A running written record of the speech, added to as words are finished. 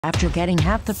After getting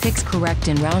half the picks correct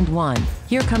in round 1,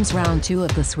 here comes round 2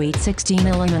 of the Sweet 16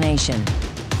 elimination.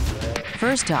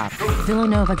 First up,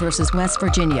 Villanova versus West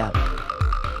Virginia.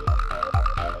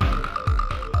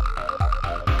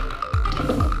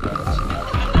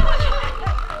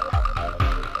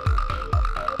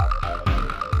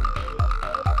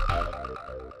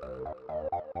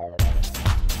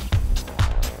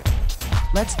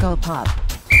 Let's go, Pop.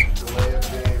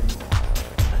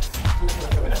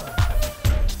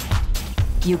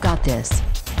 You got this.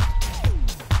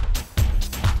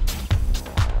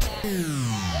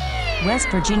 West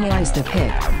Virginia is the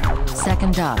pick.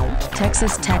 Second up,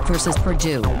 Texas Tech versus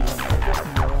Purdue.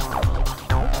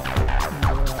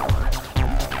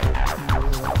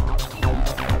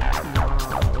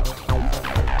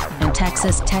 And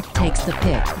Texas Tech takes the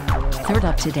pick. Third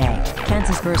up today,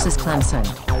 Kansas versus Clemson.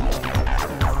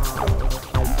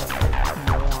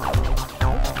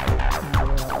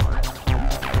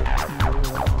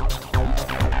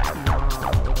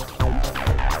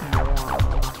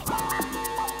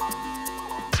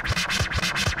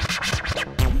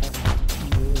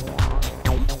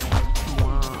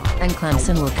 And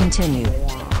Clemson will continue.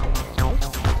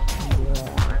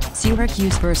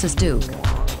 Syracuse versus Duke.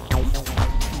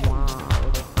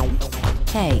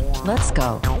 Hey, let's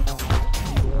go.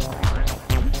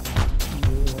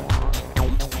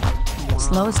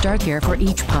 Slow start here for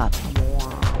each pup.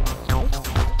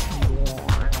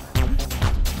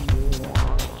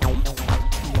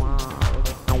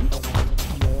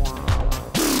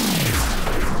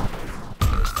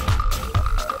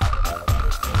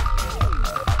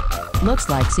 Looks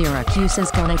like Syracuse is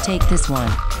gonna take this one.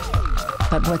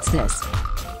 But what's this?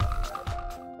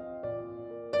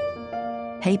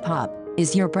 Hey Pop,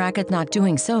 is your bracket not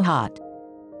doing so hot?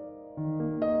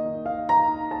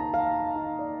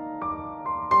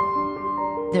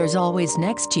 There's always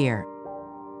next year.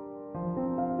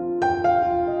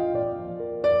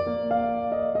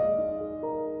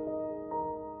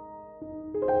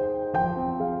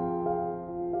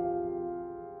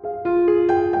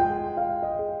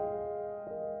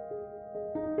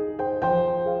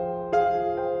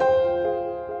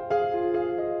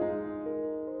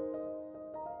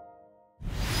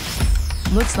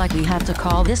 Looks like we have to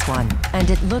call this one, and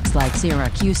it looks like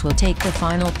Syracuse will take the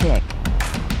final pick.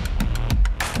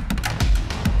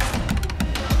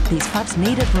 These pups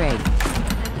need a break.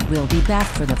 We'll be back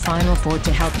for the Final Four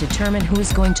to help determine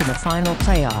who's going to the final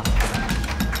playoff.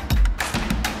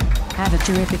 Have a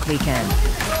terrific weekend.